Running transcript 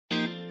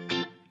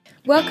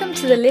Welcome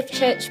to the Lift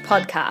Church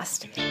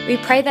podcast. We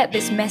pray that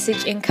this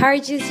message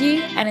encourages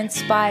you and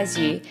inspires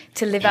you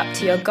to live up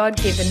to your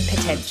God-given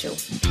potential.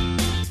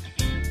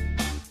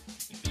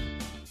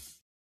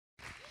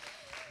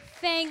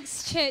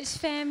 Thanks, church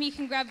fam. You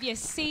can grab your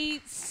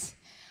seats.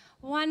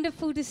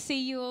 Wonderful to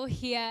see you all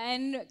here.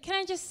 And can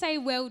I just say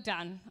well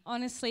done?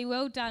 Honestly,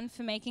 well done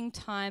for making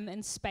time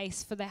and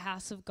space for the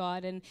house of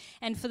God and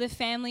for the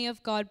family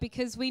of God,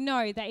 because we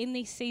know that in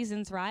these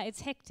seasons, right,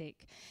 it's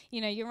hectic. You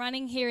know, you're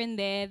running here and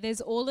there.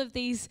 There's all of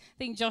these, I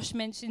think Josh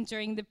mentioned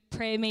during the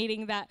prayer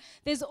meeting that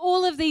there's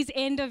all of these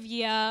end of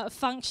year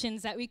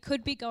functions that we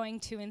could be going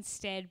to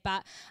instead.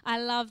 But I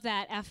love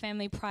that our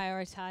family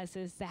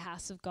prioritizes the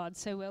house of God.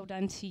 So well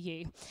done to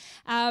you.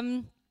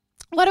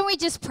 Why don't we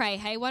just pray,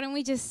 hey? Why don't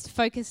we just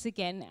focus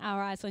again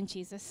our eyes on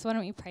Jesus? Why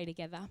don't we pray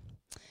together?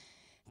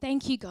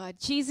 Thank you, God.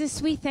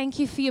 Jesus, we thank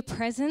you for your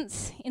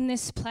presence in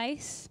this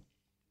place.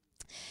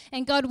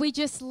 And God, we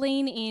just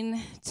lean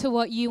in to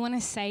what you want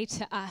to say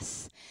to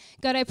us.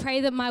 God, I pray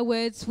that my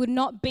words would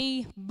not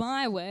be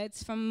my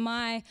words from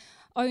my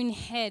own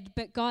head,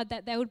 but God,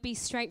 that they would be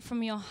straight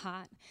from your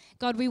heart.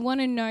 God, we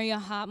want to know your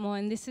heart more,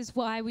 and this is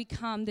why we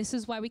come. This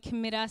is why we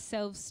commit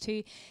ourselves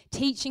to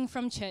teaching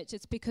from church.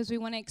 It's because we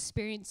want to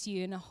experience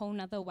you in a whole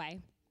nother way.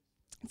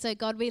 So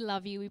God, we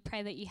love you. We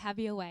pray that you have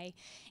your way.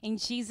 In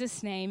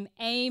Jesus' name,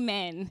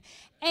 amen.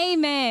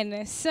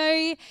 Amen.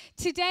 So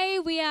today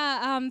we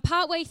are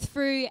partway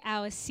through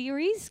our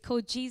series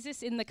called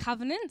Jesus in the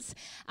Covenants.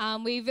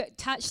 We've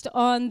touched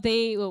on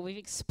we've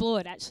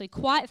explored actually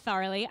quite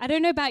thoroughly. I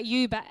don't know about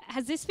you, but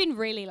has this been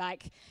really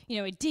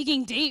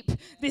digging deep,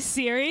 this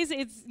series?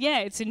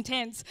 It's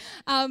intense.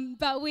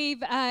 But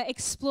we've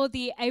explored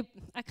I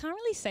can't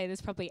really say this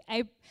properly,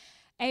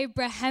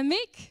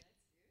 Abrahamic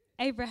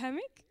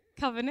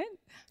covenant.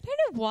 I don't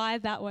know why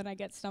that one I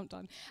get stumped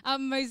on.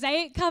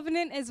 Mosaic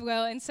covenant as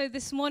well. And so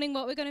this morning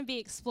what we're going to be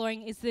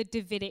exploring is the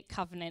Davidic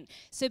covenant.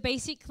 So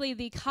basically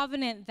the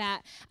covenant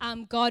that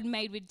God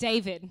made with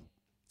David.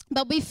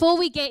 But before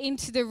we get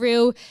into the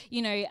real,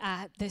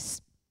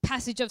 this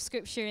passage of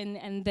scripture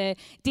and the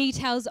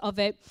details of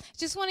it,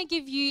 just want to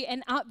give you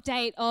an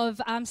update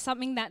of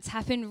something that's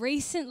happened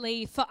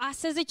recently for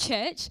us as a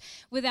church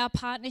with our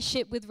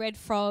partnership with Red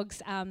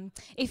Frogs.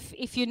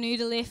 If you're new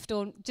to Lift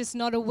or just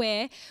not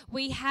aware,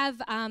 we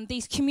have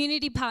these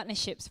community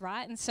partnerships,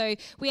 right? And so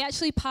we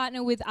actually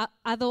partner with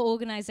other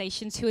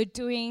organizations who are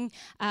doing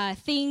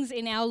things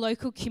in our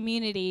local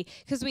community,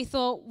 because we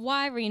thought,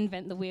 why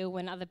reinvent the wheel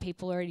when other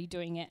people are already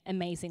doing it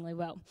amazingly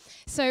well?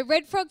 So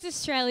Red Frogs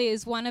Australia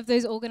is one of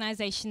those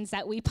organizations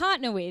that we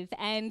partner with,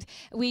 and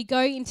we go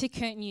into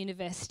Curtin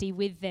University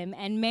with them,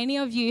 and many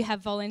of you have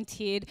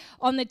volunteered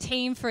on the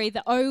team for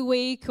either O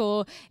Week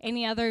or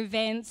any other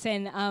events,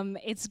 and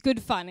it's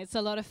good fun. It's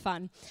a lot of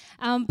fun.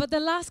 But the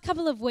last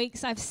couple of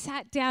weeks I've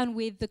sat down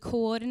with the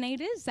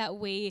coordinators that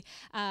we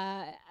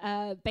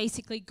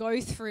basically go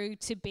through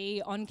to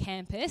be on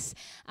campus,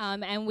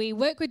 and we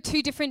work with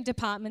two different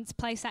departments,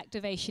 Place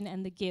Activation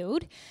and the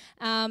Guild.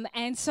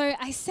 And so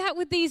I sat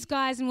with these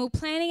guys and we're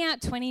planning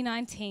out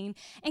 2019.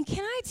 And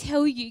can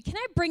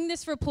I bring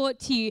this report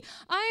to you?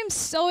 I am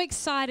so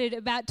excited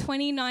about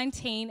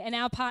 2019 and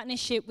our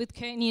partnership with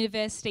Curtin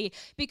University,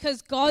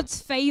 because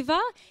God's favor,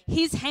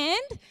 his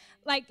hand,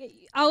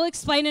 I'll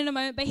explain in a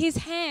moment, but his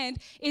hand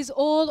is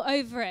all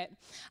over it.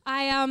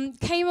 I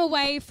came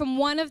away from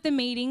one of the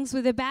meetings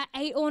with about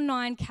 8 or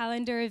 9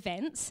 calendar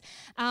events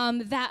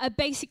that are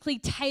basically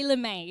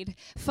tailor-made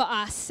for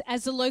us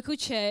as a local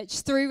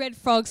church through Red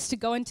Frogs to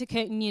go into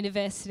Curtin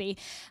University.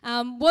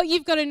 What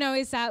you've got to know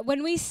is that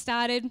when we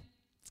started,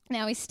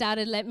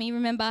 let me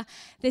remember,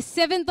 the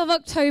 7th of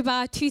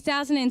October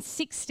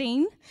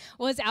 2016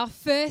 was our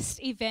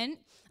first event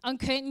on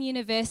Curtin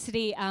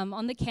University,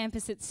 on the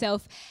campus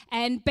itself.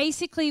 And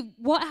basically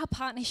what our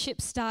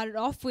partnership started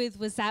off with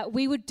was that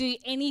we would do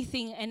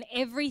anything and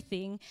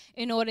everything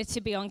in order to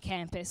be on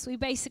campus. We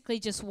basically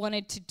just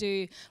wanted to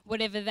do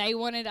whatever they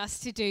wanted us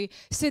to do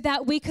so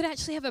that we could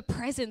actually have a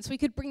presence. We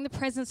could bring the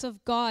presence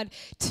of God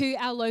to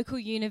our local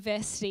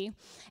university.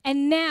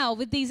 And now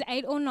with these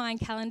 8 or 9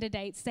 calendar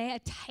dates, they are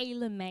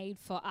tailor-made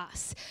for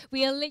us.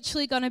 We are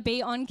literally going to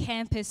be on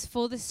campus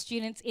for the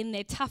students in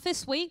their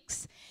toughest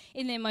weeks,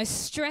 in their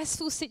most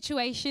stressful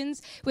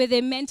situations where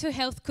their mental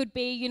health could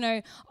be,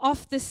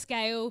 off the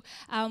scale.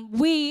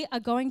 We are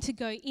going to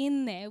go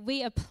in there.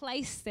 We are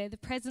placed there. The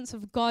presence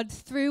of God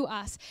through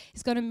us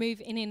is going to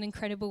move in an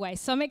incredible way.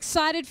 So I'm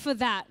excited for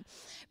that.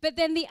 But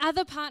then the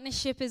other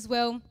partnership as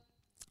well,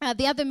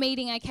 the other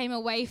meeting I came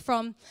away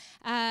from,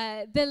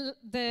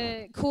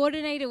 the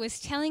coordinator was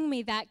telling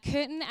me that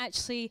Curtin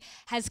actually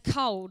has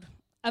culled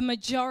a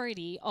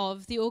majority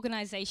of the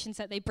organisations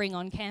that they bring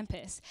on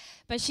campus.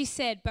 But she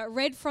said, but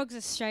Red Frogs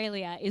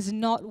Australia is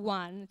not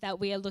one that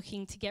we are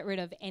looking to get rid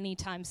of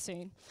anytime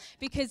soon,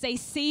 because they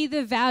see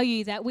the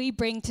value that we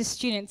bring to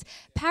students.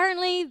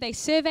 Apparently, they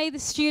survey the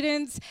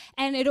students,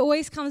 and it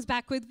always comes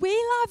back with, we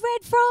love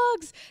Red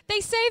Frogs,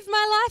 they saved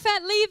my life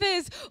at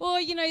Levers,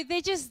 or, you know,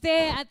 they're just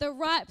there at the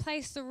right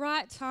place, the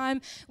right time,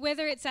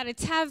 whether it's at a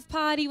TAV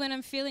party when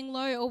I'm feeling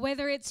low, or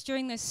whether it's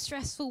during those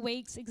stressful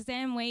weeks,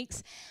 exam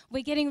weeks.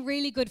 We're getting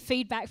really good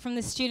feedback from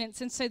the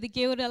students, and so the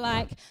Guild are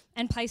like,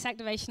 and Place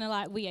Activation are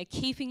like, we are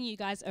keeping you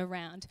guys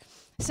around.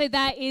 So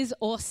that is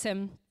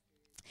awesome.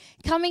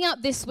 Coming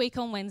up this week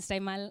on Wednesday,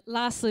 my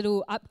last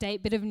little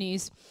update bit of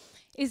news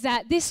is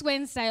that this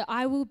Wednesday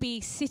I will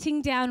be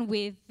sitting down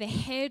with the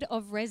head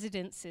of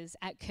residences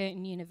at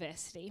Curtin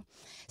University.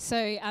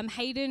 So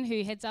Hayden,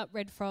 who heads up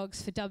Red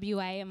Frogs for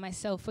WA, and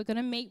myself, we're going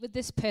to meet with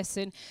this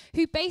person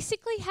who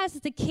basically has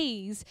the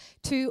keys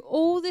to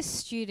all the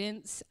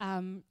students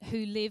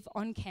who live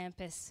on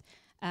campus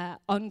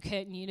on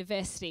Curtin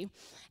University.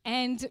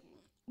 And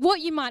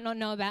what you might not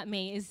know about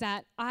me is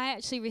that I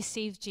actually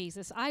received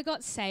Jesus. I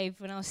got saved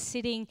when I was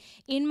sitting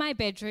in my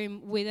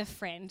bedroom with a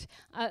friend.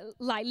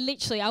 Like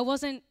literally, I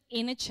wasn't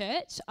in a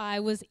church.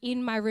 I was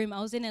in my room. I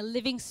was in a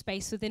living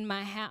space within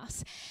my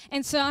house.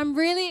 And so I'm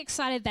really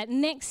excited that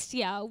next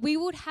year we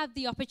would have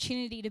the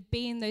opportunity to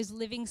be in those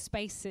living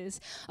spaces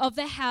of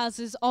the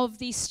houses of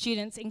these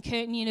students in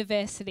Curtin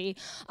University.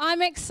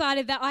 I'm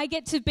excited that I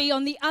get to be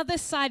on the other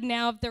side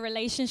now of the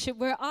relationship,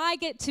 where I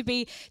get to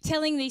be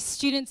telling these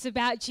students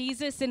about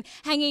Jesus and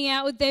hanging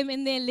out with them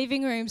in their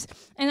living rooms.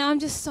 And I'm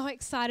just so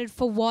excited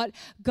for what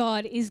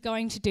God is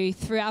going to do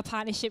through our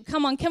partnership.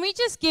 Come on, can we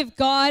just give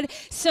God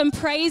some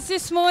praise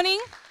this morning?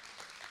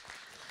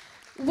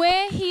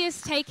 Where he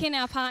has taken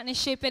our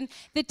partnership, and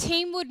the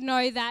team would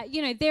know that,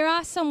 you know, there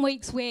are some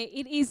weeks where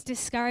it is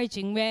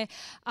discouraging, where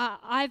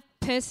I've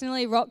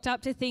personally rocked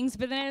up to things,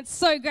 but then it's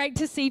so great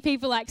to see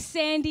people like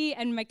Sandy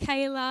and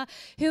Michaela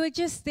who are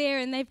just there,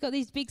 and they've got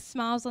these big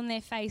smiles on their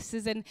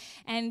faces,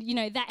 and you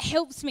know, that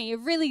helps me. It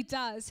really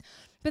does.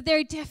 But there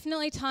are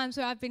definitely times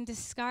where I've been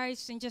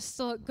discouraged and just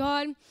thought,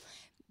 God,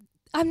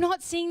 I'm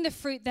not seeing the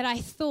fruit that I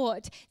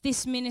thought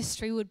this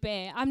ministry would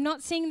bear. I'm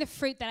not seeing the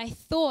fruit that I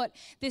thought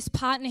this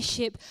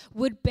partnership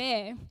would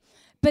bear.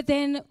 But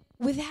then,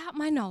 without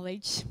my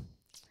knowledge,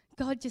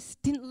 God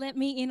just didn't let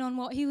me in on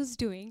what he was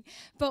doing.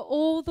 But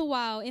all the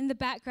while, in the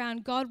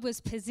background, God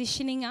was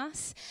positioning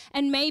us.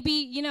 And maybe,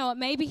 you know,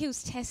 maybe he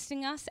was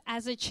testing us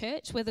as a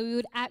church, whether we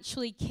would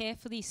actually care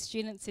for these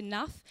students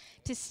enough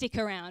to stick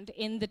around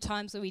in the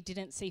times where we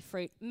didn't see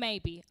fruit.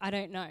 Maybe, I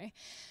don't know.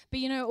 But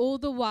you know, all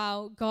the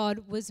while,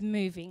 God was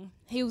moving.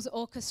 He was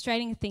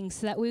orchestrating things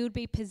so that we would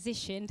be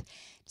positioned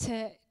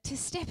to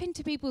step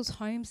into people's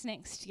homes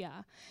next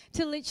year,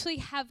 to literally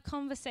have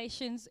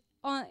conversations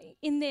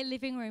in their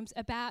living rooms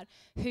about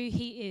who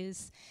he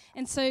is.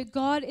 And so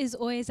God is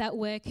always at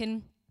work.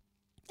 And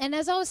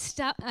as I was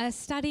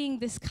studying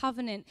this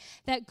covenant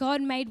that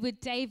God made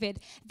with David,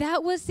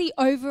 that was the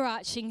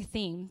overarching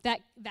theme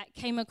that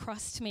came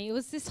across to me. It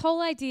was this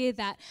whole idea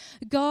that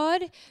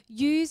God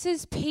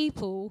uses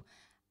people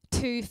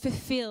to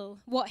fulfill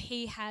what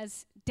he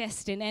has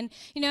destined. And,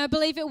 you know, I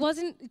believe it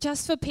wasn't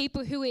just for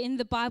people who were in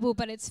the Bible,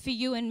 but it's for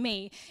you and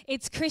me.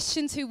 It's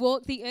Christians who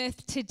walk the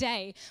earth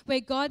today, where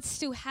God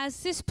still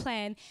has this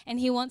plan and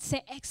he wants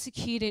to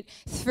execute it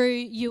through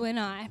you and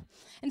I.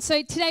 And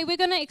so today we're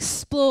going to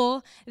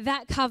explore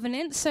that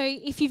covenant. So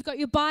if you've got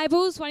your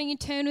Bibles, why don't you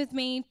turn with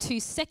me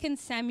to 2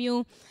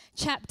 Samuel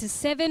chapter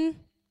 7.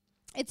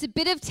 It's a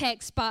bit of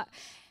text, but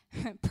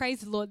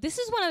praise the Lord. This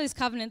is one of those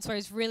covenants where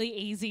it's really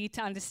easy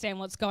to understand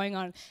what's going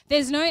on.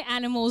 There's no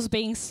animals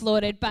being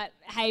slaughtered, but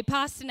hey,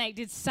 Pastor Nate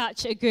did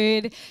such a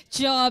good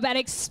job at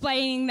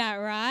explaining that,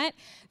 right?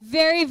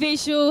 Very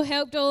visual,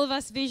 helped all of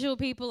us visual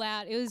people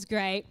out. It was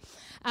great.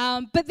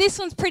 But this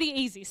one's pretty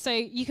easy, so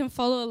you can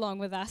follow along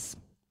with us.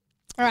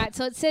 All right,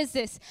 so it says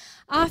this.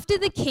 After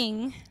the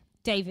king,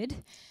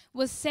 David,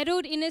 was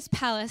settled in his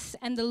palace,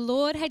 and the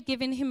Lord had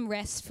given him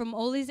rest from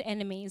all his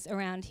enemies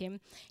around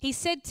him, he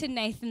said to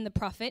Nathan the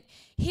prophet,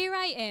 "Here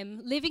I am,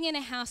 living in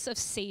a house of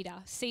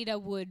cedar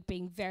wood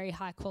being very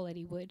high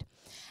quality wood,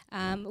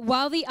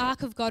 while the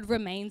ark of God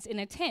remains in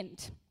a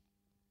tent."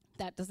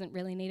 That doesn't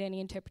really need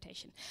any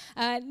interpretation.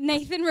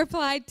 Nathan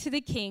replied to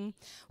the king,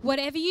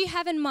 "Whatever you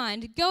have in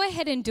mind, go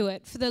ahead and do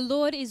it, for the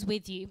Lord is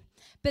with you."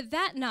 But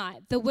that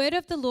night the word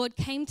of the Lord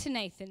came to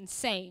Nathan,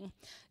 saying,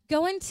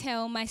 "Go and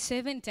tell my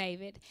servant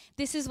David,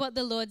 this is what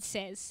the Lord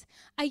says.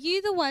 Are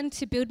you the one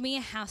to build me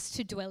a house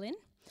to dwell in?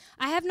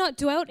 I have not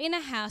dwelt in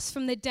a house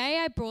from the day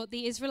I brought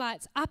the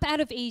Israelites up out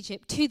of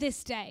Egypt to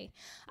this day.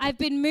 I've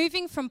been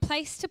moving from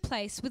place to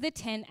place with a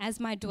tent as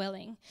my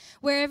dwelling.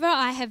 Wherever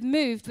I have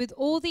moved with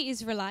all the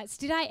Israelites,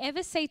 did I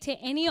ever say to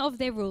any of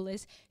their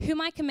rulers,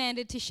 whom I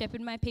commanded to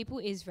shepherd my people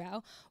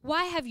Israel,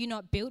 'Why have you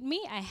not built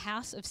me a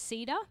house of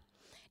cedar?'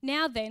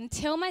 Now then,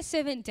 tell my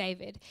servant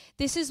David,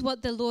 this is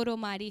what the Lord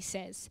Almighty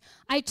says.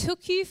 I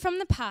took you from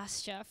the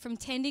pasture, from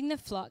tending the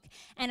flock,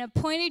 and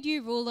appointed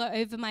you ruler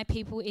over my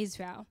people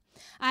Israel.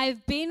 I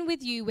have been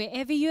with you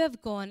wherever you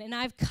have gone, and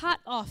I have cut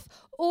off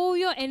all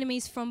your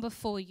enemies from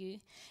before you.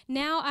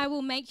 Now I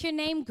will make your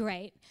name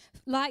great,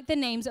 like the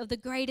names of the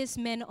greatest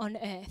men on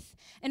earth.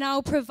 And I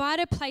will provide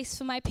a place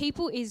for my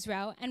people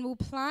Israel, and will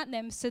plant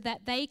them so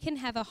that they can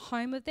have a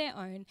home of their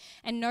own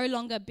and no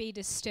longer be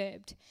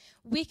disturbed.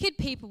 Wicked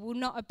people will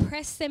not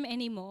oppress them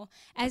anymore,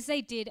 as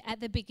they did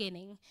at the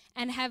beginning,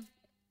 and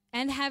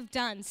have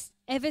done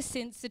ever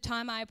since the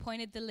time I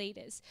appointed the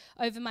leaders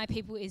over my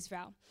people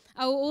Israel.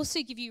 I will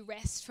also give you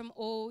rest from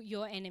all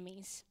your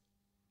enemies.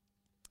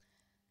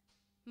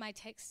 My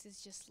text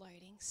is just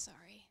loading,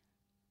 sorry.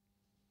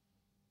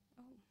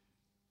 Oh.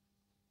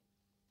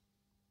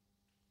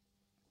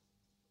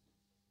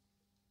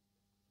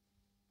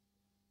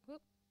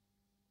 Whoop.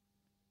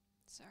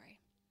 Sorry.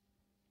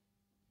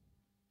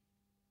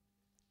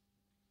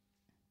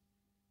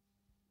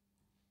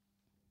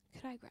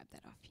 Could I grab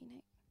that off you,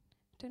 Nate?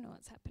 Don't know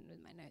what's happened with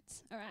my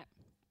notes. All right.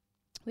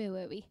 Where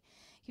were we?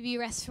 Give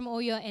you rest from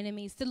all your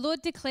enemies. The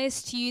Lord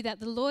declares to you that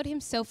the Lord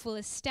himself will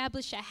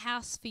establish a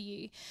house for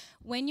you.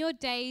 When your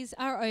days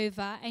are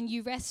over and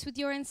you rest with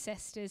your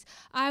ancestors,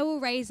 I will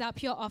raise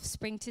up your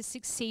offspring to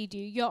succeed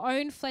you, your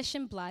own flesh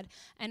and blood,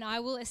 and I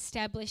will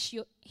establish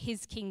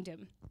his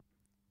kingdom.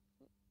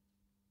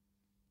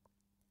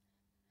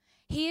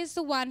 He is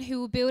the one who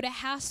will build a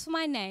house for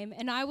my name,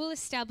 and I will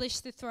establish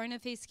the throne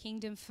of his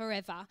kingdom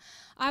forever.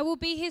 I will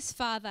be his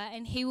father,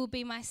 and he will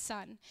be my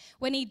son.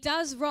 When he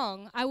does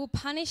wrong, I will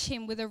punish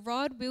him with a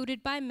rod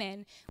wielded by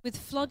men, with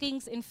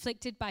floggings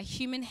inflicted by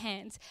human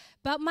hands.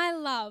 But my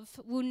love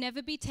will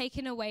never be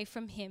taken away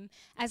from him,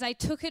 as I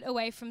took it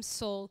away from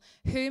Saul,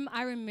 whom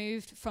I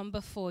removed from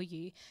before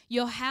you.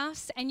 Your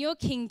house and your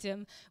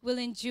kingdom will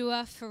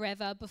endure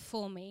forever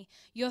before me.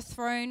 Your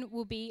throne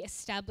will be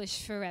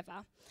established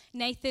forever.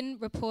 Nathan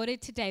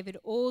reported to David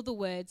all the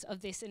words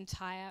of this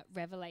entire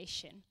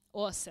revelation.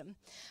 Awesome.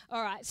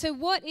 All right, so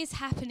what is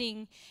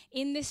happening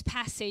in this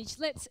passage?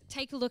 Let's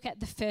take a look at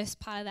the first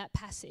part of that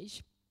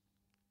passage.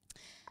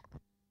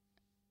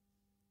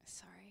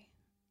 Sorry.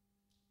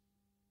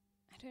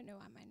 I don't know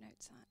why my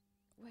notes aren't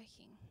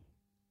working.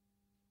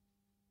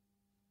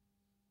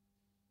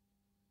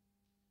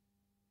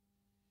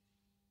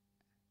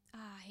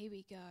 Here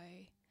we go.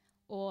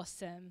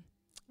 Awesome.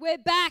 We're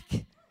back.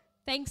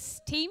 Thanks,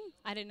 team.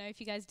 I don't know if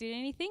you guys did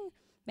anything.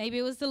 Maybe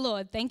it was the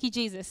Lord. Thank you,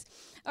 Jesus.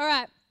 All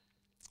right.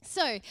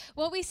 So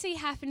what we see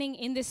happening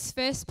in this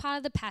first part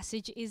of the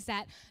passage is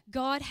that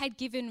God had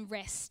given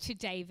rest to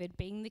David,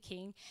 being the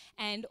king,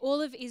 and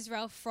all of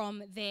Israel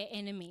from their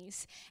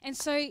enemies. And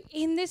so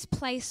in this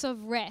place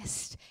of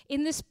rest,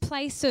 in this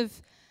place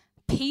of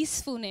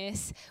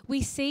peacefulness,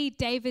 we see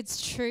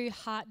David's true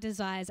heart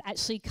desires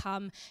actually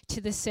come to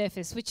the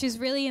surface, which is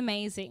really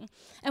amazing.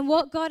 And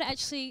what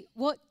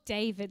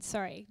David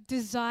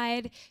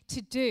desired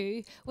to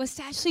do was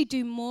to actually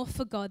do more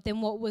for God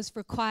than what was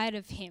required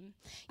of him.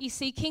 You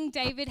see, King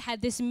David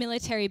had this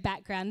military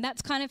background.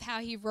 That's kind of how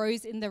he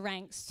rose in the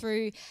ranks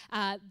through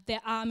the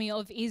army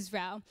of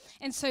Israel.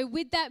 And so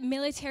with that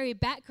military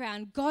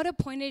background, God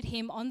appointed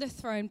him on the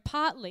throne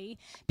partly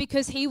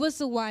because he was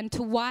the one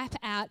to wipe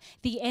out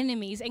the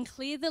enemies and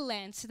clear the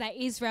land so that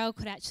Israel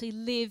could actually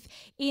live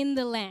in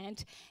the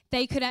land.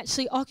 They could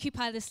actually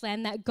occupy this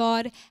land that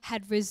God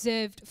had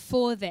reserved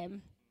for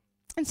them.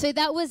 And so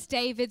that was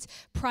David's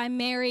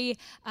primary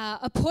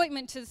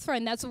appointment to the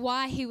throne. That's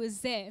why he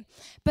was there.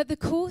 But the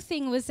cool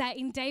thing was that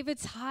in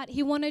David's heart,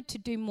 he wanted to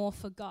do more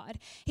for God.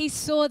 He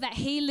saw that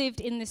he lived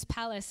in this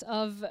palace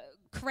of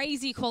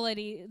crazy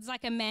quality. It's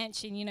like a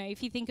mansion, you know,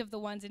 if you think of the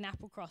ones in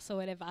Applecross or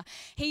whatever.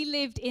 He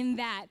lived in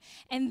that.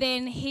 And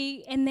then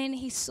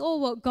he saw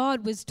what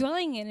God was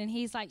dwelling in, and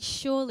he's like,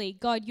 surely,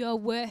 God, you're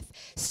worth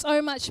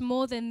so much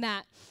more than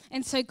that.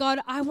 And so, God,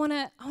 I want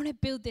to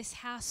build this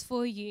house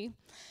for you.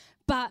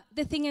 But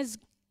the thing is,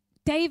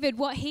 David,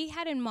 what he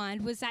had in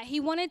mind was that he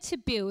wanted to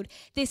build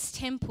this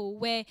temple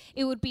where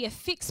it would be a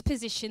fixed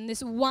position,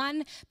 this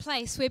one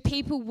place where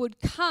people would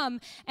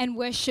come and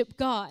worship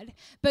God.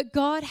 But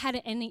God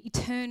had an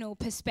eternal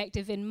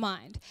perspective in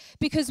mind,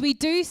 because we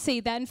do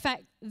see that, in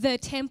fact, the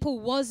temple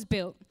was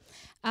built.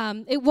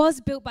 It was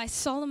built by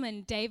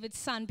Solomon, David's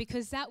son,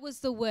 because that was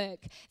the work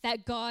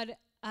that God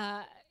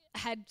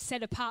had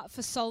set apart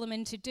for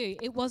Solomon to do.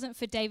 It wasn't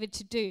for David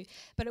to do,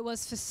 but it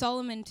was for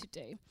Solomon to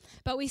do.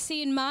 But we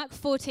see in Mark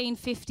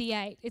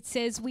 14:58, it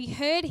says, we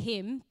heard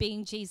him,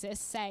 being Jesus,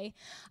 say,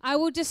 I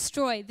will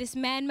destroy this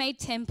man-made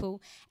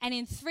temple, and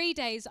in 3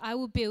 days I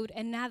will build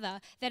another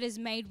that is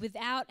made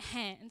without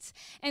hands.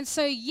 And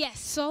so, yes,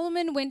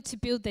 Solomon went to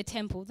build the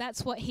temple.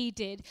 That's what he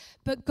did.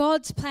 But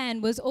God's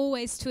plan was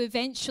always to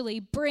eventually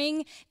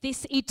bring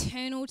this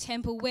eternal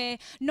temple where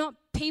not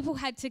people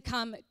had to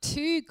come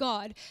to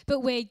God, but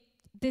where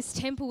this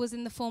temple was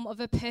in the form of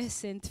a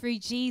person through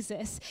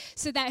Jesus,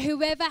 so that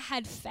whoever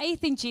had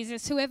faith in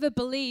Jesus, whoever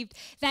believed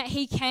that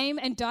he came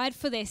and died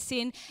for their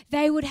sin,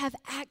 they would have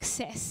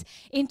access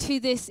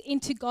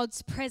into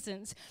God's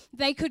presence.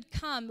 They could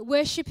come.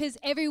 Worshippers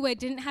everywhere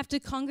didn't have to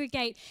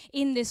congregate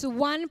in this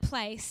one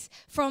place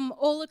from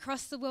all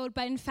across the world,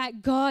 but in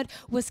fact, God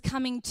was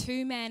coming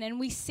to man. And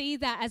we see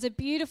that as a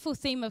beautiful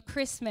theme of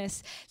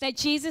Christmas, that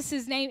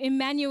Jesus' name,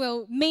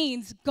 Emmanuel,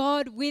 means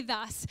God with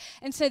us.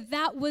 And so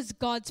that was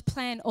God's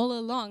plan all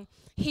along.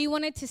 He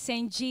wanted to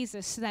send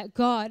Jesus so that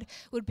God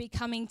would be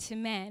coming to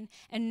man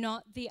and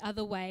not the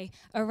other way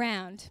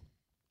around.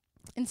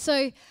 And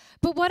so,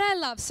 but what I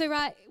love,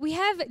 we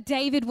have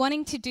David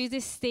wanting to do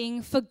this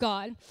thing for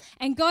God,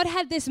 and God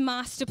had this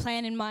master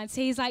plan in mind.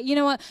 So he's like, you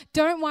know what,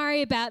 don't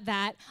worry about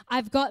that.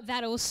 I've got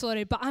that all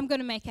sorted, but I'm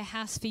going to make a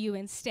house for you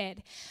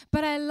instead.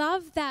 But I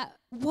love that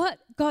what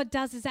God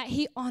does is that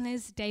he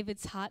honors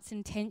David's heart's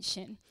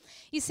intention.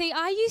 You see,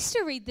 I used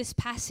to read this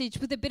passage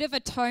with a bit of a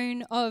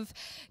tone of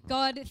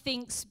God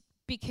thinks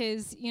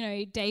because,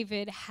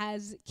 David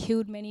has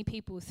killed many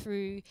people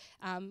through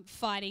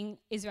fighting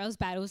Israel's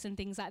battles and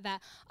things like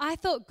that. I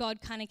thought God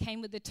kind of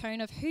came with the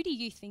tone of, who do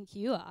you think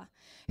you are?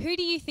 Who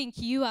do you think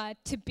you are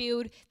to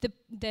build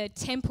the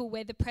temple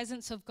where the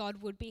presence of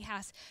God would be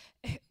housed?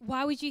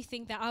 Why would you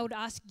think that I would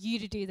ask you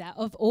to do that,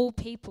 of all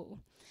people?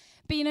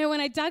 But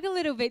when I dug a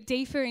little bit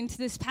deeper into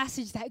this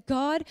passage, that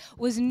God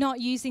was not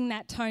using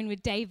that tone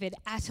with David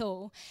at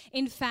all.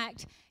 In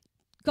fact,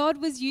 God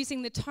was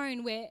using the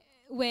tone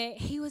where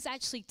he was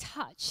actually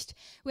touched,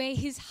 where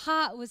his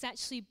heart was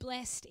actually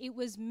blessed. It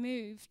was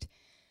moved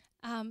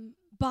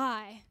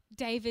by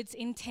David's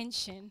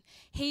intention.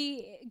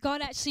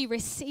 God actually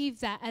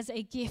received that as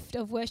a gift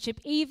of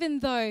worship, even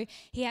though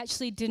he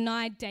actually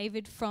denied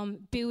David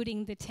from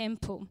building the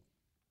temple.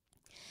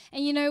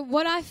 And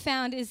what I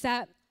found is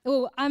that,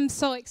 I'm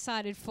so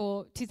excited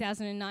for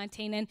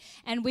 2019,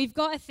 and we've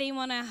got a theme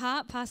on our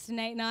heart, Pastor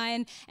Nate and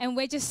I, and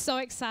we're just so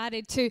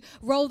excited to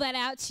roll that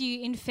out to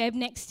you in Feb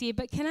next year.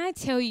 But can I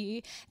tell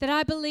you that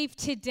I believe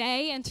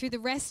today and through the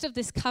rest of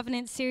this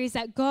covenant series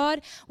that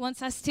God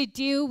wants us to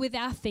deal with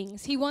our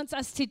things. He wants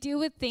us to deal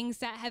with things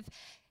that have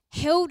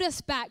held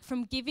us back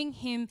from giving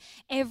him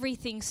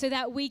everything, so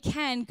that we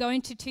can go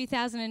into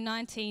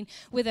 2019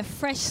 with a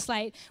fresh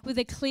slate, with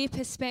a clear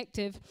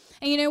perspective.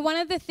 And one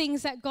of the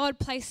things that God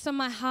placed on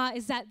my heart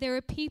is that there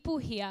are people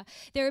here,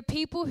 there are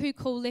people who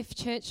call Lift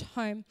Church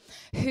home,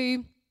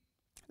 who,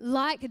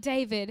 like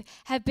David,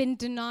 have been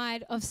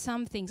denied of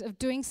some things, of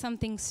doing some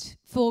things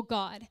for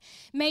God.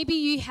 Maybe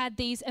you had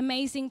these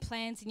amazing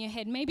plans in your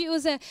head. Maybe it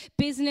was a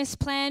business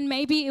plan.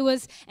 Maybe it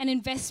was an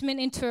investment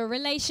into a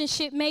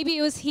relationship. Maybe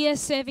it was here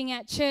serving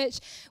at church,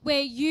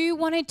 where you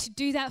wanted to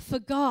do that for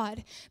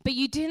God, but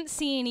you didn't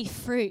see any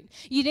fruit.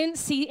 You didn't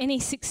see any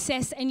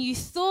success, and you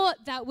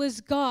thought that was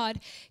God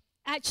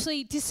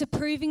actually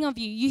disapproving of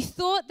you. You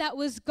thought that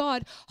was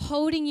God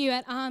holding you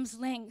at arm's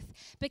length.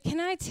 But can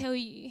I tell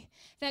you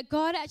that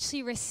God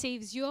actually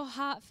receives your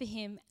heart for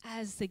him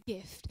as the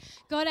gift?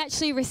 God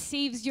actually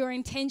receives your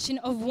intention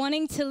of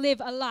wanting to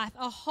live a life,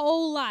 a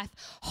whole life,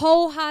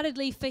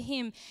 wholeheartedly for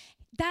him.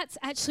 That's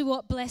actually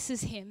what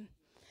blesses him.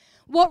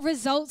 What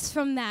results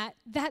from that,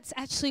 that's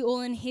actually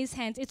all in his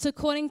hands. It's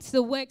according to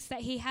the works that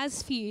he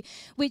has for you,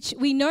 which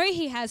we know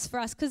he has for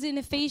us, because in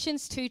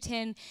Ephesians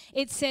 2:10,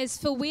 it says,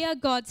 "For we are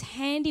God's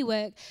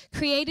handiwork,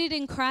 created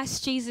in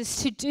Christ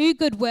Jesus to do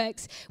good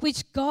works,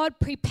 which God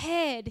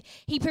prepared."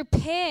 He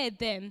prepared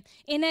them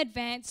in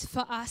advance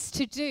for us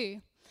to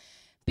do.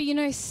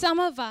 But some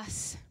of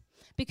us,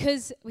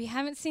 because we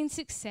haven't seen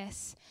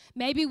success,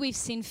 maybe we've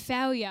seen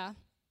failure,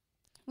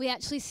 we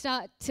actually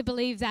start to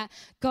believe that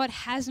God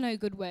has no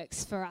good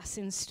works for us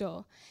in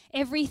store.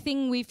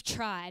 Everything we've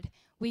tried,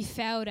 we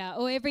failed at,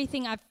 or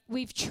everything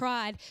we've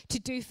tried to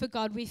do for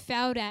God, we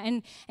failed at.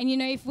 And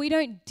if we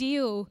don't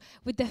deal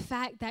with the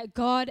fact that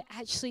God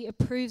actually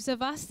approves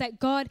of us, that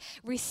God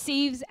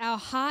receives our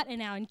heart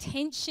and our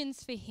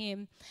intentions for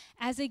him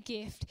as a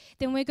gift,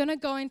 then we're going to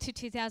go into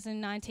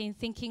 2019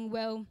 thinking,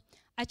 well,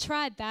 I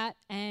tried that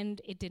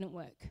and it didn't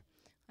work.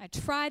 I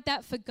tried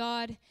that for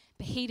God,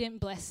 but he didn't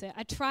bless it.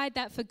 I tried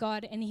that for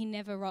God and he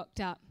never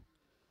rocked up.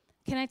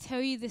 Can I tell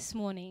you this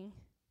morning,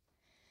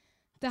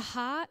 the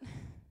heart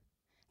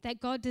that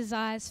God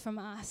desires from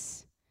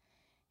us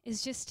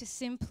is just to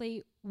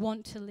simply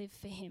want to live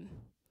for him.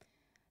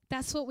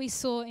 That's what we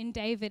saw in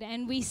David,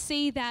 and we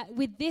see that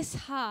with this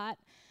heart,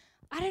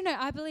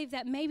 I believe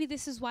that maybe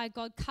this is why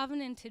God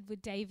covenanted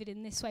with David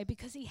in this way,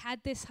 because he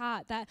had this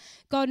heart that,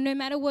 God, no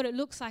matter what it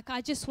looks like, I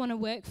just want to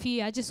work for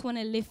you. I just want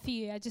to live for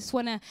you. I just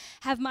want to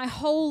have my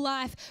whole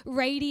life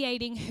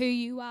radiating who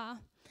you are.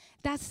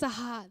 That's the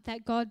heart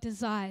that God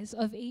desires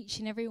of each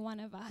and every one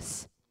of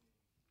us.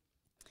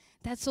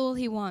 That's all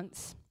he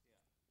wants.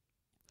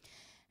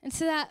 And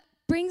so that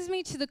brings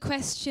me to the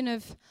question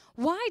of,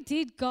 why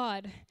did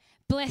God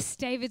bless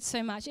David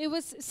so much? It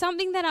was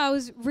something that I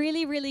was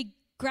really, really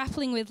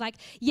grappling with. Like,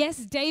 yes,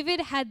 David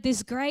had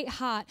this great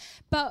heart,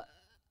 but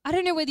I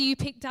don't know whether you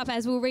picked up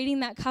as we were reading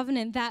that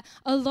covenant that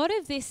a lot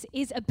of this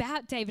is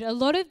about David. A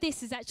lot of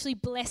this is actually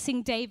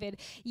blessing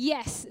David.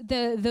 Yes,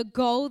 the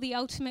goal, the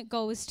ultimate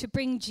goal is to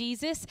bring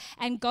Jesus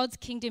and God's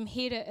kingdom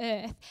here to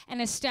earth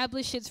and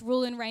establish its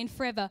rule and reign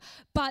forever.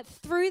 But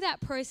through that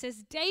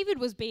process, David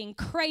was being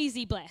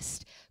crazy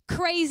blessed.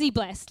 Crazy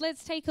blessed.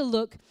 Let's take a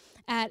look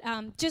at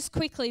just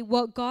quickly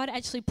what God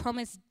actually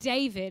promised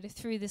David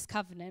through this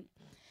covenant.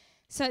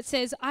 So it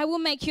says, I will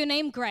make your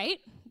name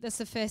great. That's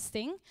the first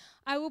thing.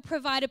 I will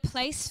provide a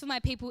place for my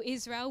people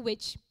Israel,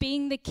 which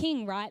being the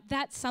king, right,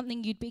 that's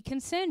something you'd be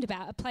concerned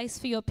about, a place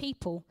for your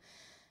people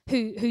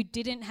who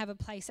didn't have a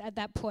place at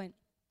that point.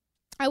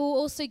 I will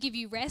also give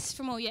you rest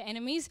from all your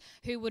enemies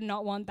who would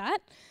not want that.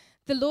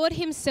 The Lord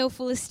himself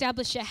will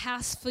establish a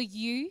house for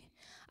you.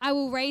 I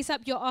will raise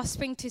up your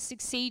offspring to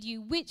succeed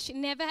you, which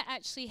never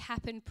actually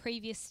happened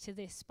previous to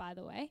this, by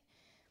the way.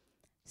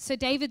 So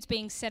David's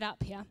being set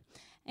up here.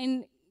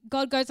 And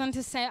God goes on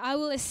to say, I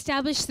will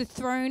establish the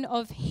throne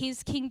of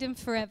his kingdom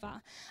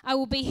forever. I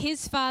will be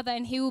his father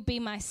and he will be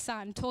my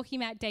son,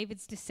 talking about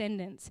David's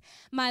descendants.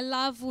 My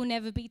love will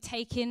never be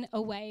taken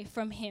away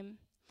from him.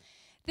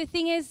 The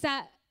thing is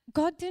that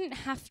God didn't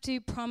have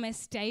to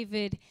promise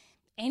David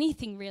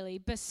anything really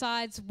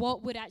besides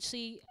what would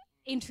actually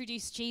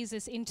introduce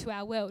Jesus into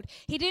our world.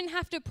 He didn't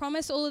have to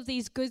promise all of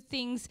these good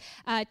things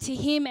to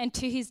him and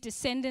to his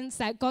descendants,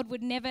 that God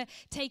would never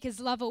take his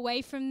love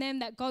away from them,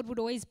 that God would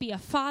always be a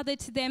father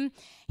to them.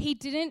 He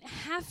didn't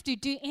have to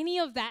do any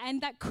of that.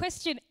 And that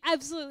question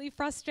absolutely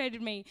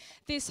frustrated me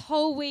this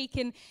whole week.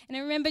 And I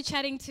remember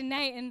chatting to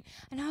Nate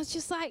and I was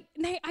just like,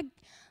 Nate,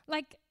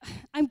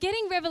 I'm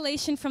getting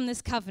revelation from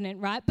this covenant,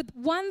 right? But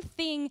one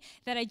thing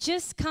that I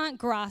just can't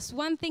grasp,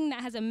 one thing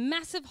that has makes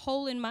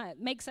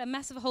a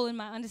massive hole in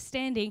my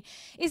understanding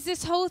is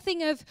this whole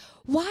thing of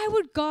why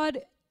would God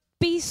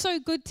be so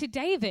good to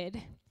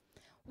David?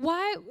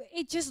 Why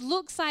it just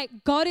looks like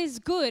God is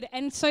good,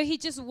 and so he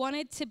just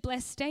wanted to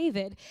bless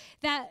David.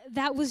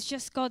 That was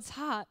just God's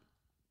heart.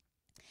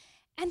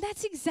 And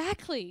that's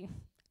exactly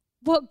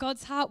what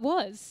God's heart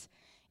was.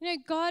 You know,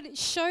 God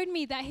showed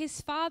me that his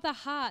father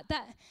heart,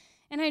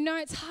 and I know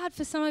it's hard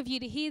for some of you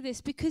to hear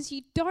this because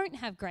you don't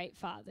have great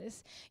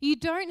fathers. You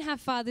don't have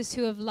fathers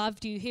who have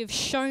loved you, who've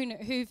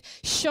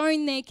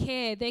shown their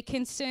care, their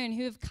concern,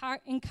 who have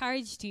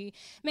encouraged you.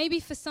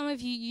 Maybe for some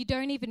of you, you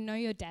don't even know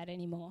your dad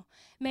anymore.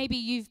 Maybe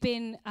you've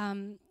been,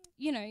 that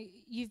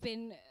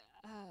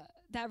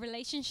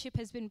relationship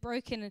has been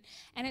broken,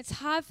 and it's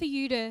hard for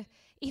you to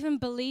even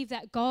believe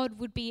that God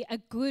would be a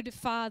good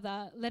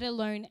father, let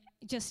alone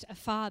just a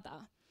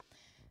father.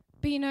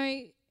 But you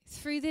know,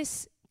 through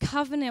this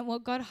covenant,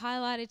 what God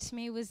highlighted to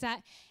me was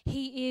that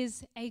he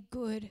is a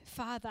good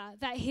father,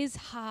 that his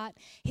heart,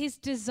 his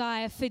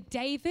desire for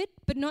David,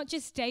 but not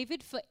just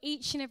David, for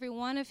each and every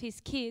one of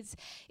his kids,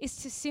 is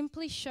to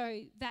simply show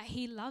that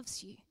he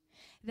loves you,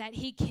 that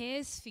he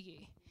cares for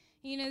you.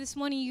 You know, this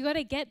morning you got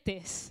to get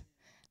this.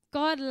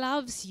 God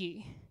loves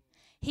you.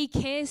 He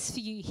cares for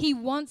you. He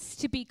wants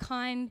to be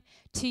kind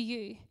to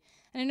you.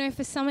 And I know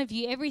for some of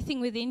you,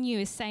 everything within you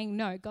is saying,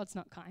 no, God's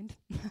not kind.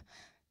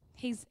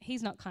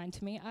 He's not kind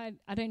to me. I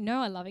don't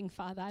know a loving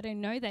father. I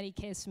don't know that he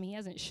cares for me. He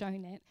hasn't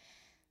shown it.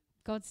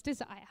 God's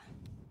desire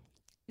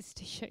is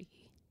to show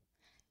you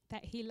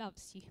that he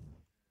loves you,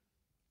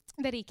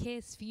 that he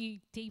cares for you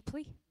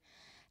deeply,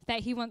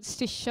 that he wants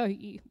to show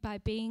you by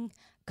being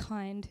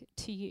kind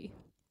to you.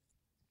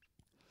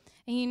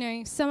 And you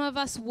know, some of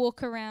us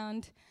walk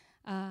around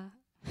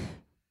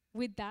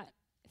with that,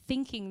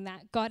 thinking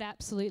that God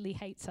absolutely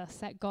hates us,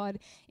 that God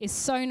is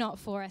so not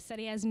for us, that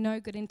he has no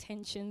good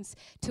intentions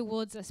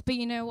towards us. But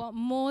you know what?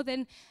 More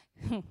than,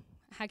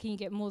 how can you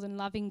get more than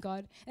than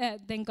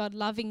God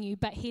loving you?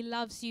 But he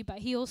loves you, but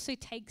he also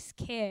takes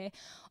care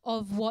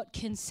of what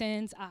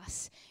concerns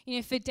us. You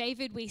know, for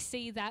David, we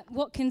see that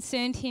what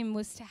concerned him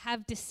was to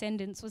have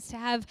descendants, was to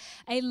have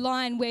a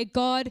line where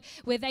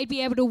they'd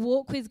be able to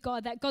walk with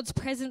God, that God's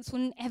presence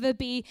wouldn't ever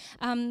be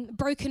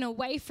broken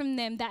away from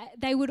them, that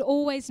they would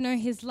always know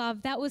his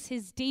love. That was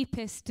his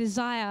deepest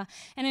desire.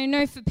 And I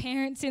know for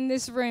parents in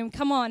this room,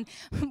 come on,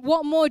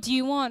 what more do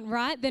you want,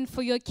 right, than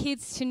for your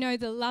kids to know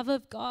the love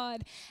of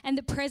God and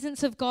the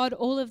presence of God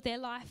all of their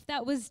life?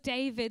 That was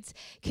David's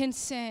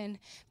concern.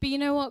 But you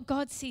know what?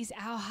 God sees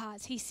our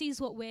hearts. He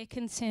sees what we're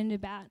concerned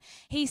about.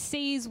 He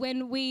sees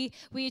when we're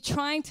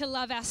trying to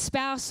love our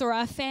spouse or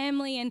our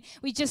family and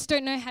we just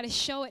don't know how to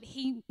show it.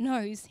 He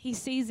knows. He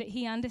sees it.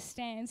 He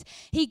understands.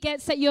 He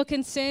gets that you're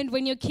concerned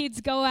when your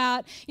kids go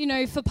out, you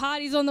know, for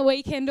parties on the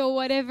weekend or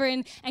whatever,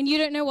 and you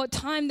don't know what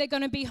time they're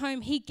going to be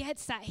home. He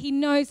gets that. He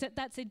knows that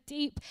that's a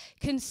deep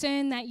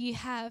concern that you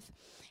have.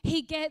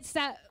 He gets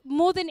that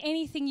more than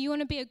anything, you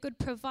want to be a good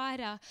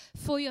provider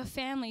for your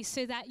family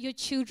so that your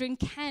children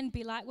can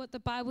be like what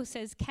the Bible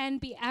says, can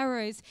be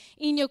arrows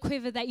in your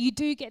quiver that you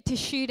do get to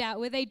shoot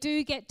out, where they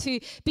do get to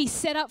be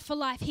set up for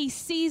life. He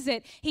sees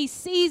it. He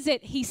sees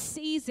it. He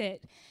sees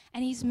it.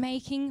 And he's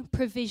making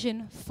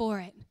provision for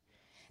it.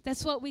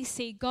 That's what we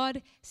see.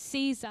 God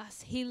sees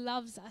us. He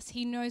loves us.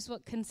 He knows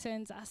what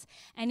concerns us.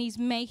 And he's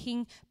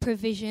making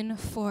provision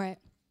for it.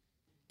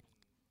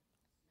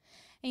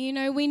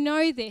 And we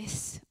know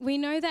this. We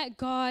know that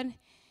God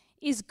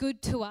is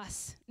good to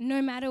us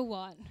no matter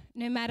what,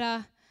 no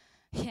matter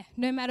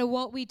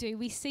what we do.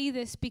 We see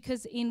this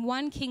because in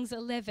 1 Kings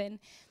 11,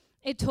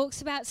 it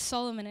talks about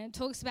Solomon, and it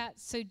talks about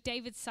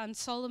David's son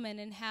Solomon,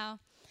 and how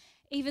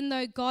even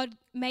though God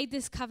made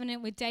this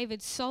covenant with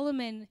David,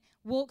 Solomon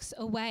walks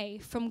away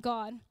from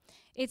God.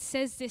 It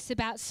says this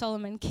about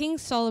Solomon. King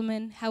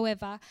Solomon,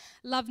 however,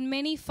 loved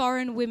many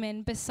foreign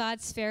women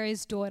besides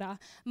Pharaoh's daughter,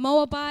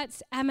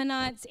 Moabites,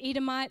 Ammonites,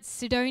 Edomites,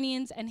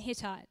 Sidonians, and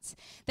Hittites.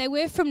 They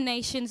were from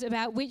nations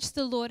about which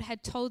the Lord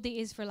had told the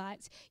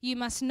Israelites, "You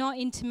must not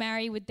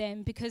intermarry with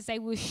them, because they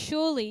will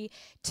surely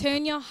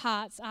turn your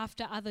hearts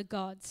after other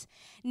gods."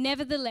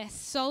 Nevertheless,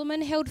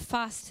 Solomon held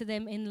fast to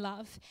them in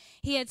love.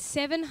 He had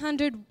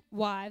 700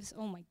 wives,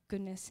 oh my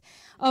goodness,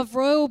 of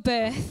royal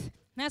birth.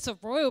 That's a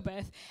royal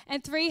birth,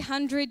 and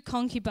 300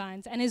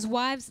 concubines, and his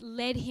wives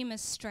led him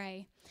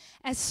astray.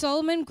 As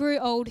Solomon grew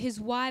old, his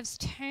wives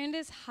turned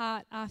his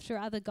heart after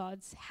other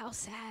gods. How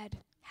sad,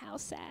 how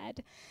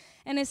sad.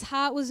 And his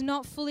heart was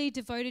not fully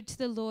devoted to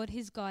the Lord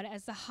his God,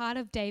 as the heart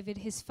of David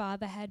his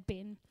father had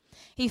been.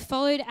 He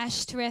followed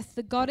Ashtoreth,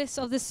 the goddess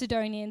of the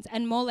Sidonians,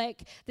 and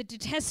Molech, the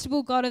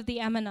detestable god of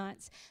the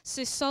Ammonites.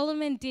 So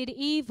Solomon did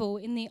evil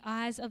in the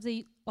eyes of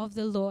the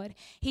Lord.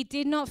 He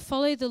did not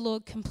follow the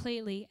Lord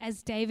completely,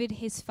 as David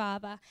his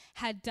father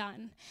had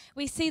done.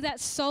 We see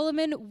that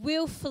Solomon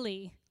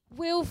willfully,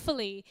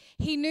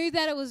 he knew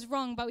that it was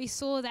wrong, but we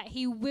saw that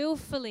he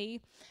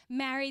willfully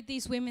married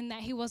these women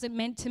that he wasn't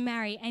meant to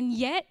marry. And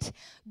yet,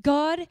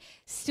 God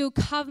still,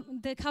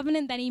 the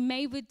covenant that he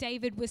made with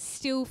David was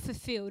still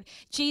fulfilled.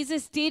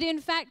 Jesus did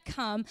in fact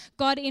come.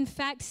 God in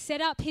fact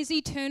set up his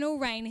eternal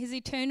reign, his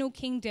eternal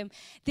kingdom.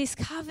 This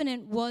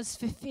covenant was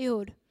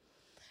fulfilled.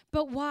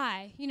 But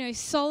why?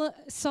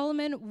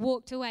 Solomon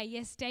walked away.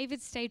 Yes,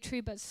 David stayed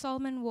true, but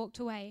Solomon walked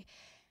away.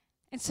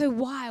 And so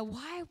why?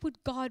 Why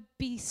would God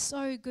be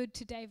so good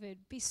to David,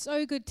 be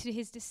so good to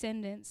his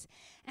descendants?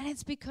 And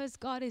it's because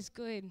God is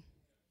good.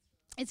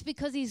 It's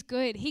because he's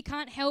good. He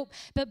can't help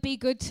but be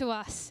good to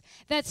us.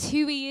 That's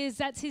who he is.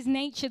 That's his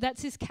nature.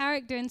 That's his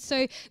character. And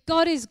so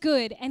God is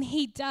good, and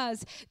he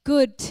does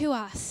good to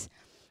us.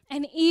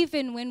 And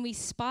even when we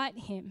spite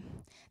him,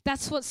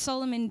 that's what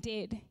Solomon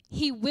did.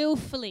 He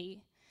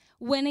willfully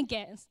went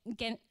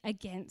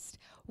against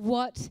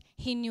what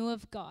he knew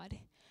of God.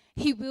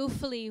 He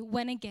willfully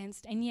went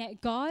against, and yet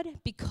God,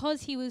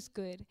 because he was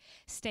good,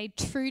 stayed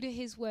true to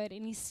his word,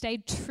 and he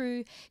stayed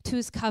true to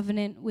his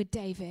covenant with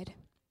David.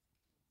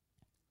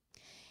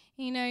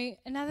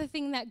 Another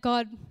thing that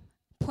God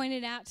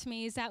pointed out to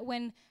me is that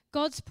when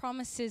God's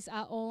promises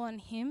are all on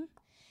him,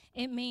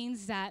 it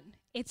means that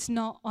it's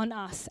not on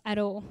us at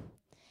all.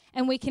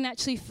 And we can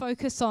actually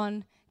focus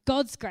on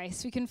God's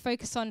grace. We can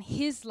focus on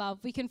his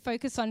love. We can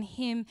focus on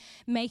him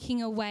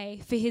making a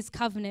way for his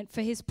covenant,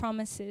 for his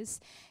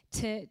promises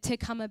to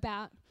come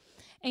about.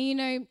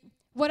 And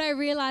what I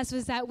realized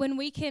was that when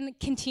we can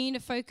continue to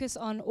focus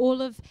on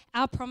all of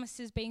our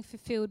promises being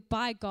fulfilled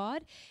by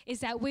God,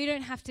 is that we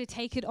don't have to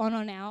take it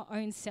on our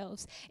own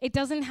selves. It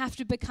doesn't have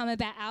to become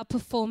about our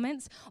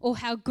performance or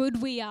how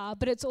good we are,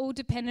 but it's all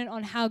dependent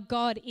on how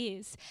God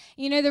is.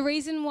 The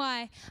reason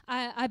why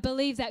I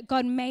believe that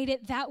God made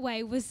it that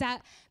way was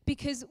that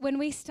because when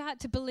we start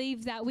to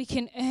believe that we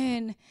can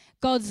earn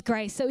God's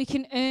grace, that we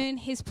can earn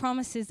his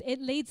promises,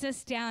 it leads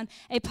us down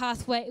a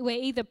path where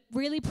we're either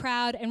really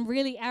proud and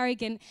really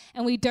arrogant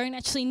and we don't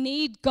actually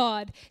need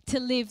God to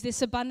live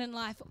this abundant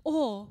life,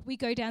 or we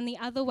go down the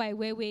other way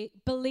where we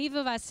believe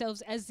of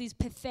ourselves as these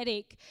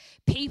pathetic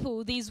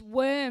people, these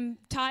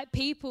worm-type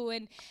people,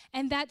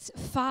 and that's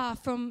far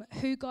from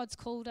who God's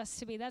called us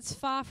to be. That's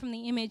far from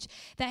the image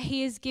that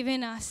he has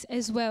given us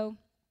as well.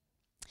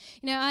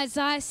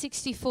 Isaiah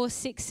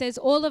 64:6 says,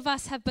 "All of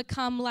us have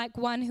become like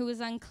one who is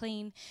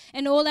unclean,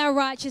 and all our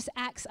righteous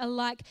acts are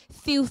like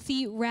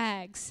filthy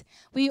rags.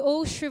 We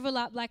all shrivel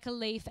up like a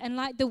leaf, and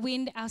like the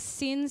wind, our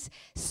sins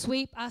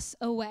sweep us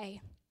away."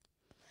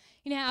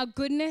 Our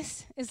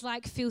goodness is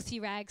like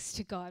filthy rags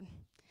to God.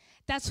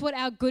 That's what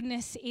our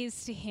goodness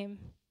is to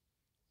him.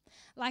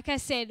 Like I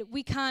said,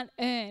 we can't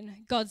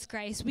earn God's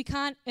grace. We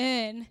can't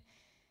earn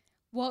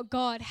what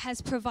God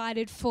has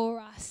provided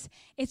for us.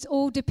 It's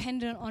all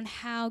dependent on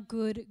how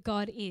good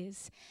God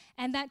is.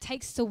 And that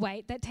takes the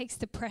weight, that takes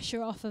the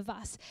pressure off of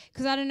us.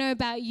 Because I don't know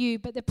about you,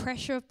 but the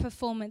pressure of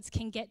performance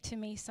can get to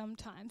me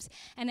sometimes.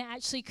 And it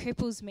actually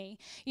cripples me.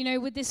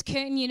 With this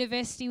Curtin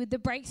University, with the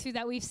breakthrough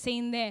that we've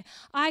seen there,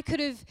 I could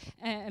have,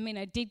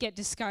 I did get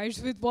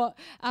discouraged with what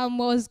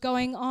was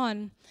going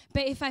on.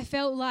 But if I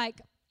felt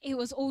like it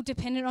was all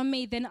dependent on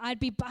me, then I'd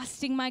be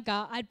busting my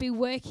gut. I'd be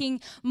working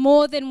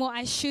more than what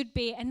I should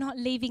be and not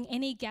leaving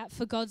any gap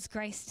for God's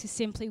grace to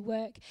simply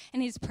work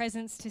and his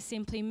presence to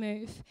simply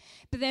move.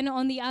 But then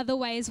on the other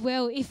way as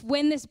well, if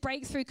when this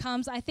breakthrough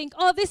comes, I think,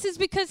 this is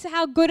because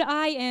how good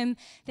I am,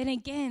 then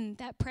again,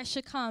 that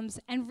pressure comes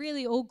and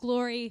really all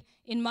glory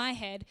in my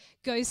head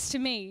goes to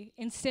me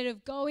instead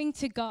of going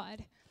to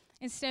God.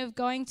 instead of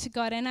going to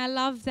God. And I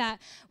love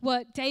that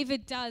what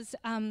David does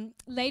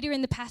later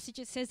in the passage,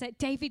 it says that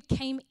David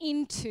came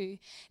into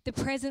the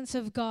presence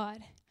of God.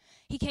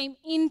 He came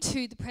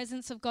into the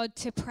presence of God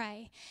to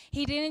pray.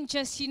 He didn't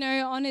just,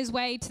 on his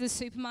way to the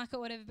supermarket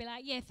or whatever, be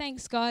like, yeah,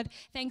 thanks, God.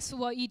 Thanks for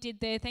what you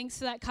did there. Thanks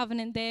for that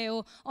covenant there,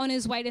 or on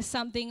his way to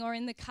something or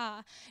in the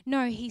car.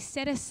 No, he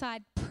set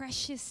aside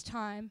precious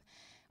time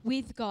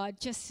with God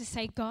just to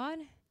say, God,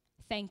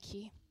 thank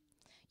you.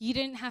 You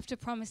didn't have to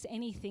promise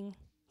anything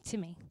to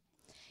me.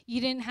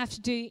 You didn't have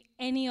to do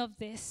any of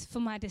this for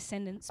my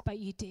descendants, but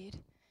you did.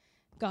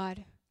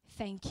 God,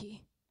 thank you.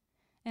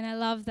 And I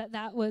love that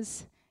that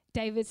was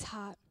David's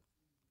heart.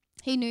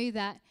 He knew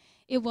that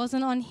it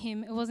wasn't on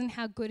him, it wasn't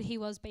how good he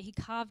was, but he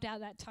carved out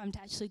that time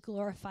to actually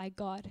glorify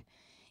God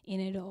in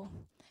it all.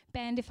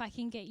 Band, if I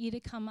can get you to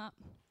come up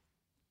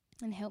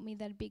and help me,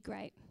 that'd be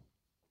great.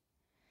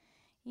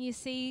 You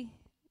see,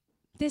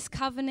 this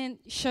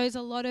covenant shows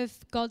a lot of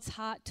God's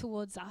heart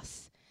towards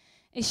us.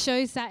 It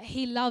shows that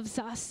he loves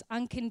us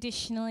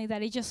unconditionally,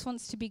 that he just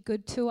wants to be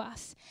good to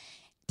us.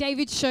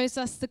 David shows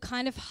us the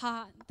kind of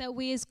heart that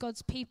we as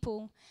God's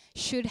people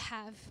should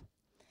have.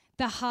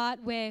 The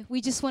heart where we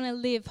just want to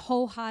live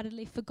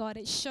wholeheartedly for God.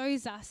 It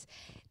shows us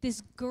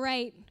this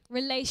great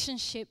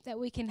relationship that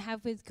we can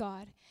have with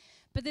God.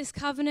 But this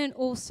covenant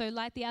also,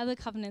 like the other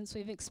covenants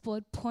we've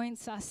explored,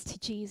 points us to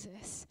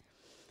Jesus.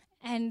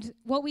 And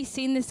what we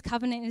see in this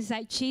covenant is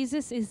that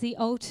Jesus is the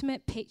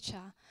ultimate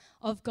picture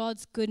of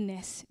God's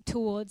goodness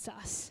towards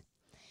us.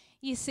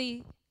 You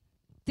see,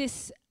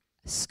 this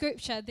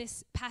scripture,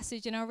 this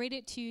passage, and I'll read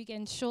it to you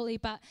again shortly,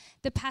 but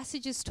the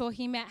passage is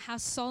talking about how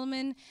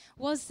Solomon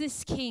was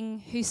this king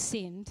who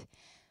sinned.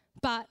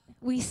 But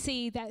we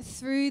see that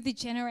through the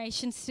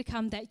generations to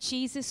come, that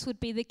Jesus would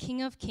be the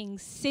King of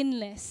Kings,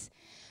 sinless,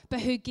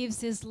 but who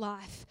gives his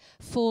life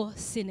for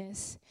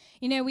sinners.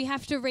 We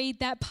have to read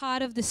that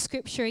part of the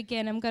scripture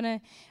again. I'm going to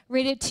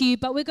read it to you,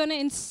 but we're going to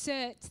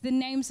insert the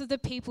names of the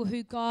people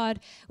who God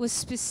was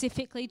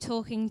specifically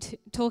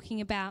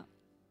talking about.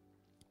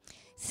 It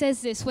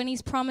says this, when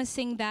he's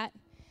promising that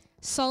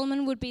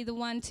Solomon would be the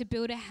one to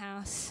build a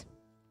house.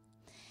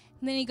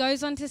 And then he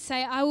goes on to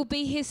say, I will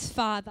be his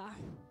father,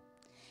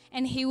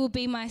 and he will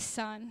be my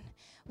son.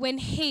 When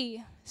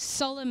he,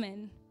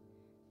 Solomon,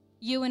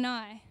 you and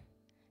I,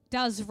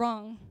 does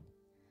wrong,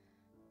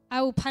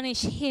 I will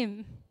punish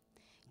him,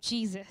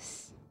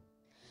 Jesus,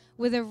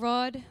 with a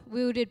rod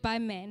wielded by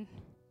men,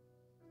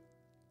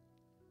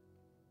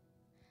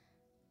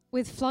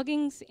 with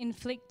floggings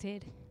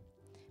inflicted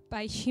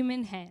by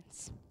human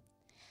hands.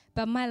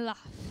 But my love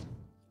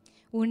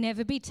will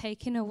never be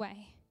taken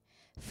away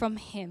from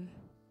him,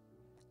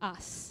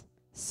 us,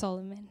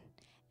 Solomon,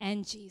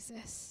 and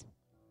Jesus.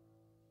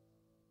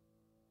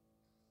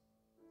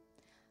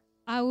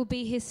 I will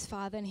be his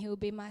father and he will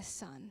be my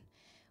son.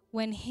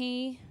 When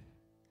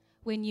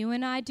you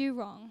and I do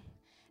wrong,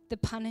 the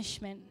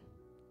punishment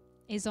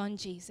is on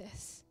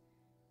Jesus.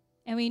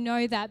 And we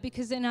know that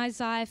because in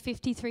Isaiah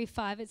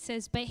 53:5 it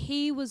says, but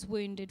he was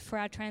wounded for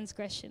our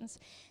transgressions.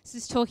 This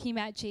is talking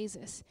about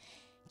Jesus.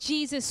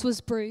 Jesus was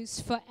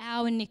bruised for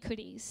our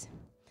iniquities.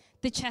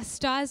 The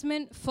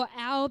chastisement for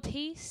our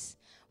peace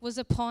was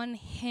upon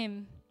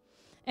him.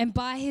 And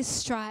by his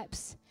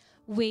stripes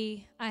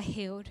we are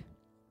healed.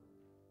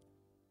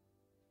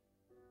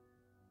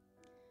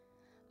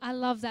 I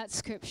love that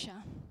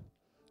scripture.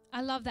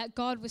 I love that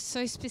God was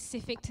so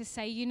specific to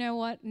say, you know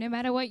what, no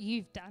matter what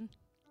you've done,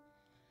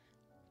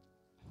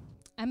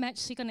 I'm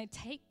actually going to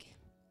take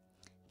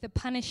the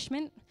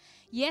punishment.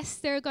 Yes,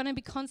 there are going to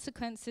be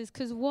consequences,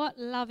 because what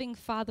loving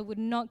father would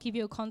not give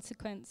you a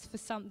consequence for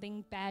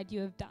something bad you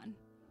have done?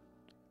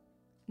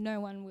 No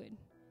one would.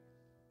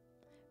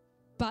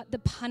 But the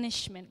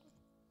punishment,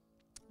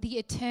 the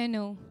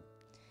eternal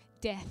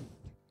death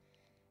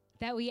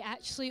that we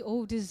actually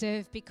all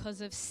deserve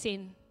because of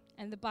sin.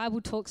 And the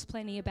Bible talks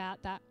plenty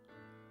about that.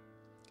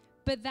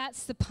 But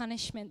that's the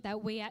punishment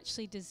that we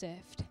actually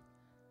deserved.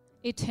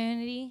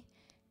 Eternity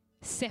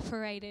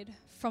separated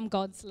from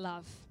God's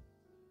love.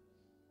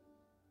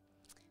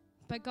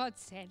 But God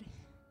said,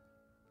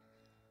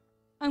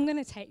 I'm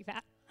going to take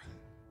that.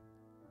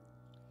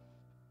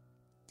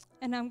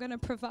 And I'm going to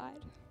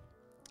provide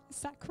a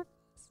sacrifice.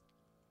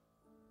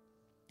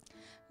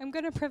 I'm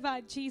going to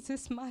provide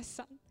Jesus, my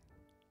son,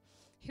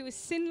 who is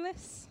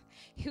sinless,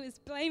 who is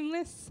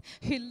blameless,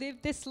 who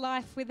lived this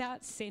life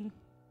without sin,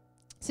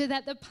 so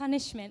that the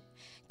punishment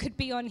could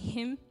be on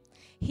him.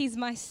 He's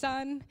my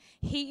son,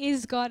 he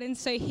is God, and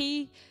so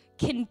he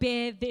can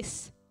bear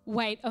this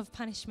weight of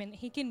punishment.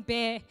 He can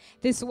bear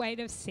this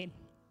weight of sin.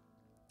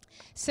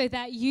 So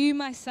that you,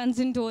 my sons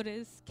and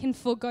daughters, can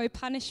forego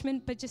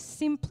punishment, but just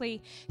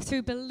simply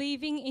through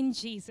believing in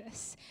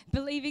Jesus,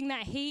 believing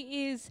that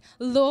he is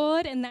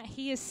Lord and that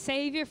he is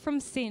Savior from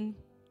sin,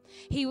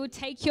 he will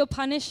take your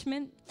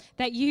punishment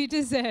that you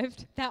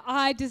deserved, that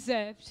I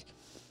deserved,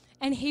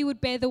 and he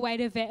would bear the weight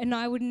of it, and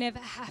I would never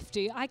have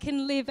to. I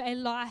can live a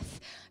life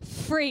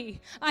free.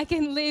 I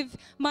can live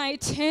my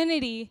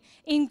eternity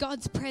in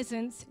God's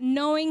presence,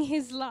 knowing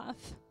his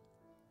love.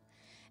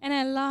 And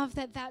I love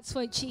that that's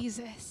what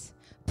Jesus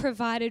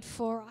provided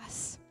for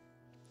us.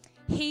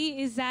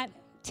 He is that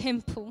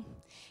temple.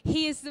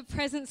 He is the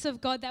presence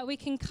of God that we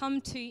can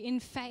come to in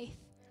faith.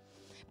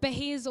 But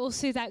he is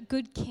also that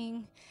good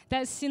king,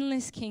 that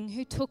sinless king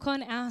who took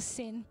on our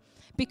sin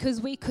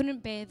because we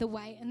couldn't bear the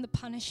weight and the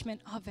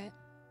punishment of it.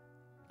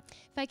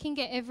 If I can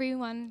get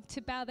everyone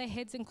to bow their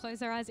heads and close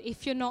their eyes,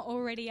 if you're not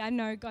already, I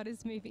know God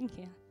is moving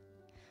here.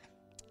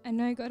 I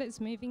know God is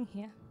moving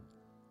here.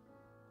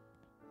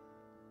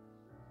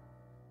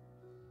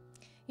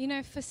 You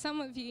know, for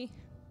some of you,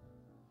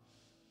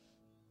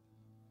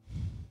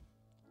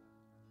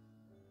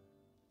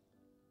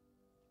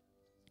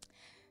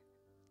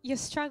 you're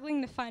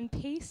struggling to find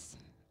peace.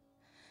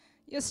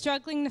 You're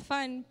struggling to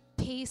find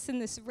peace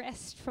and this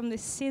rest from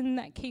this sin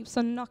that keeps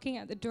on knocking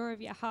at the door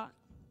of your heart.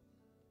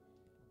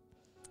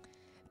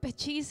 But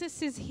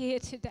Jesus is here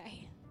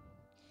today,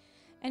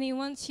 and he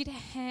wants you to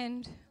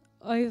hand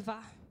over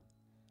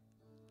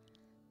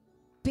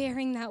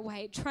bearing that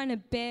weight, trying to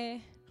bear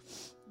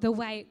the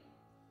weight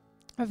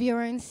of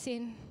your own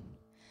sin.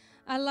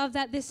 I love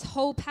that this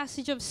whole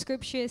passage of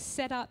scripture is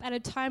set up at a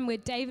time where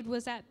David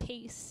was at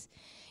peace.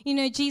 You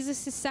know,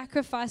 Jesus'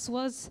 sacrifice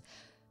was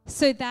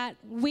so that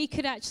we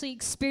could actually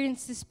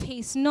experience this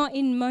peace, not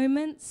in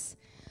moments,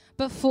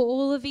 but for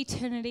all of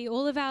eternity,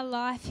 all of our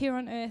life here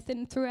on earth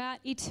and throughout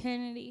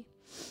eternity.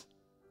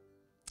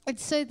 And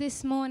so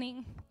this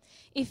morning,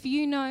 if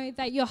you know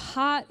that your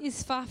heart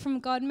is far from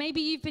God, maybe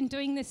you've been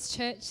doing this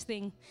church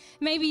thing.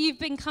 Maybe you've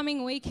been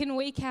coming week in,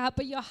 week out,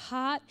 but your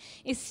heart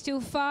is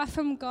still far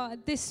from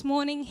God. This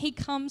morning, he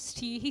comes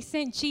to you. He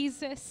sent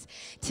Jesus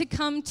to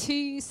come to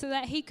you so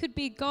that he could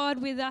be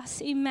God with us,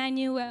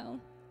 Emmanuel.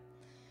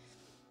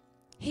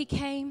 He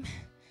came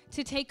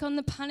to take on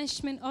the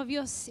punishment of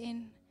your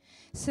sin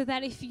so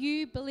that if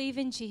you believe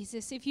in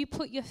Jesus, if you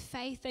put your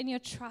faith and your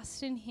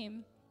trust in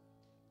him,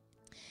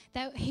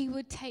 that he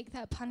would take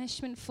that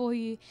punishment for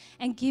you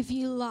and give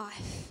you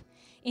life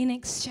in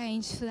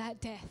exchange for that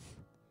death.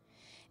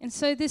 And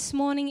so this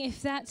morning,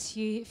 if that's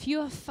you, if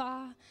you are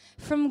far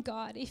from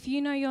God, if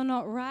you know you're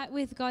not right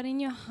with God in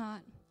your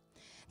heart,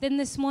 then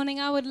this morning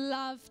I would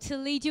love to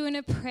lead you in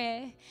a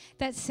prayer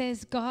that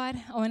says, God,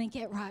 I want to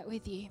get right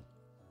with you.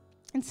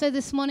 And so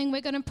this morning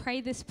we're going to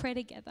pray this prayer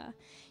together.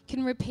 You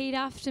can repeat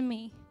after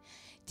me.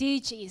 Dear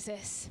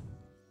Jesus,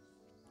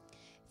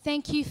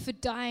 thank you for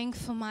dying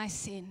for my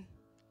sin.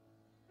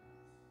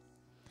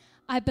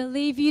 I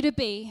believe you to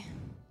be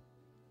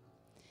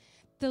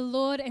the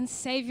Lord and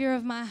Savior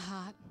of my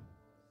heart.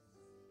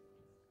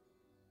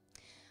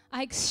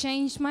 I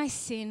exchange my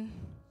sin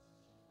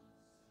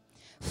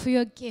for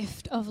your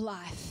gift of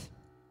life.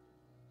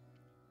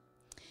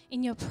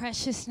 In your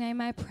precious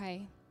name I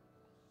pray.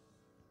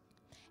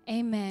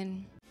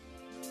 Amen.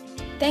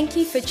 Thank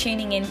you for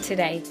tuning in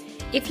today.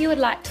 If you would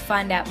like to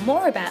find out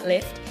more about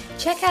Lift,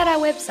 check out our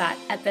website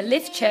at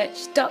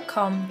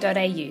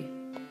theliftchurch.com.au.